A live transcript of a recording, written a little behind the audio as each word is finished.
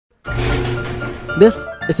This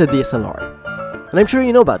is a DSLR, and I'm sure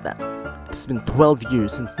you know about that. It's been 12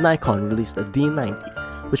 years since Nikon released a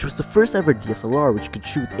D90, which was the first ever DSLR which could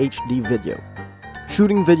shoot HD video.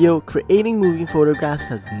 Shooting video, creating moving photographs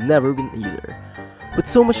has never been easier. With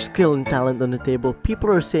so much skill and talent on the table,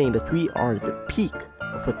 people are saying that we are at the peak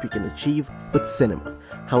of what we can achieve with cinema.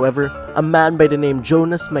 However, a man by the name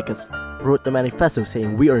Jonas Mekas wrote the Manifesto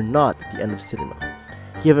saying we are not at the end of cinema.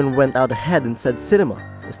 He even went out ahead and said cinema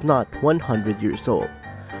is not 100 years old.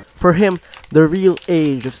 For him, the real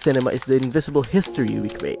age of cinema is the invisible history we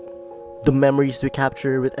create, the memories we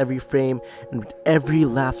capture with every frame and with every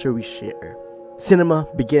laughter we share. Cinema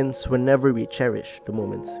begins whenever we cherish the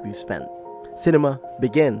moments we spend. Cinema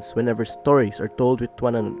begins whenever stories are told with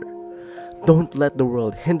one another. Don't let the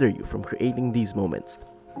world hinder you from creating these moments.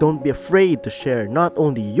 Don't be afraid to share not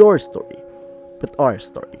only your story, but our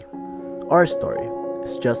story. Our story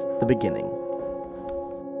is just the beginning.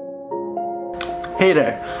 Hey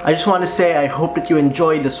there, I just want to say I hope that you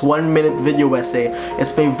enjoyed this 1-minute video essay.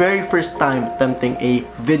 It's my very first time attempting a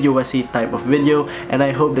video essay type of video, and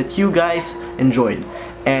I hope that you guys enjoyed.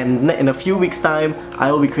 And in a few weeks time,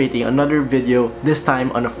 I will be creating another video, this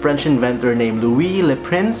time on a French inventor named Louis Le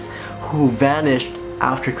Prince, who vanished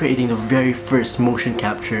after creating the very first motion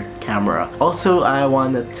capture camera. Also, I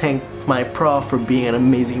want to thank my prof for being an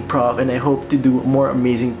amazing prof, and I hope to do more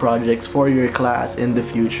amazing projects for your class in the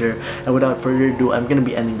future. And without further ado, I'm gonna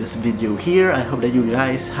be ending this video here. I hope that you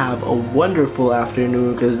guys have a wonderful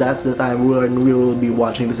afternoon, because that's the time when we will be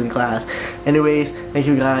watching this in class. Anyways, thank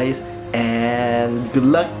you guys, and good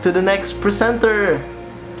luck to the next presenter!